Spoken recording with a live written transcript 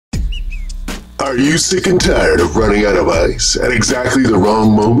Are you sick and tired of running out of ice at exactly the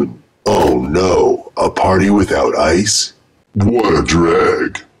wrong moment? Oh no, a party without ice? What a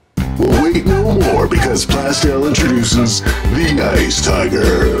drag. Well, wait no more because Plasteel introduces the Ice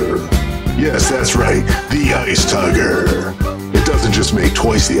Tiger. Yes, that's right, the Ice Tiger. It doesn't just make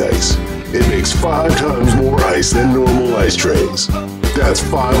twice the ice. It makes 5 times more ice than normal ice trays. That's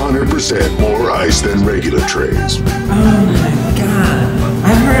 500% more ice than regular trays. Oh my god,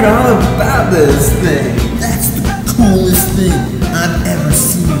 I've heard all about this thing. That's the coolest thing I've ever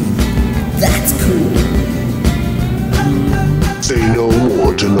seen. That's cool. Say no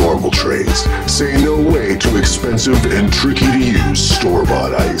more to normal trays. Say no way to expensive and tricky to use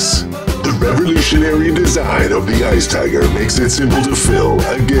store-bought ice. The revolutionary design of the Ice Tiger makes it simple to fill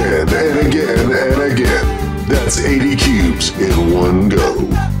again and again and again. That's 80 cubes in one go.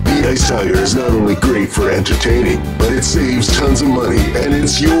 The Ice Tiger is not only great for entertaining, but it saves tons of money and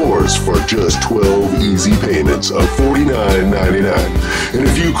it's yours for just 12 easy payments of $49.99. And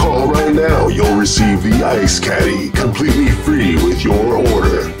if you call right now, you'll receive the Ice Caddy completely free with your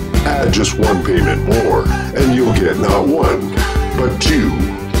order. Add just one payment more, and you'll get not one, but 2,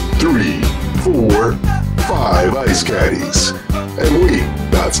 3, 4, 5 Ice Caddies. And wait,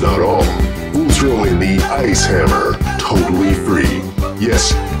 that's not all. We'll throw in the Ice Hammer, totally free.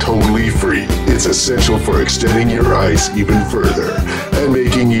 Yes, totally free. It's essential for extending your ice even further and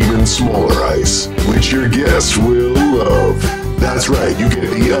making even smaller ice, which your guests will love. That's right, you get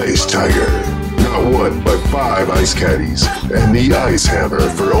the Ice Tiger. Not 1, but 5 Ice Caddies and the Ice Hammer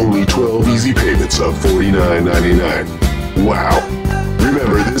for only 12 easy payments of $49.99. Wow.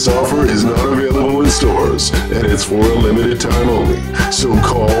 Remember, this offer is not available in stores, and it's for a limited time only, so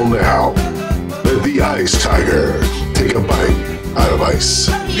call now. Let the Ice Tiger take a bite out of ice.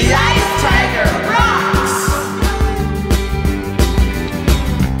 The Ice Tiger rocks!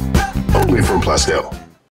 Only from Plasteel.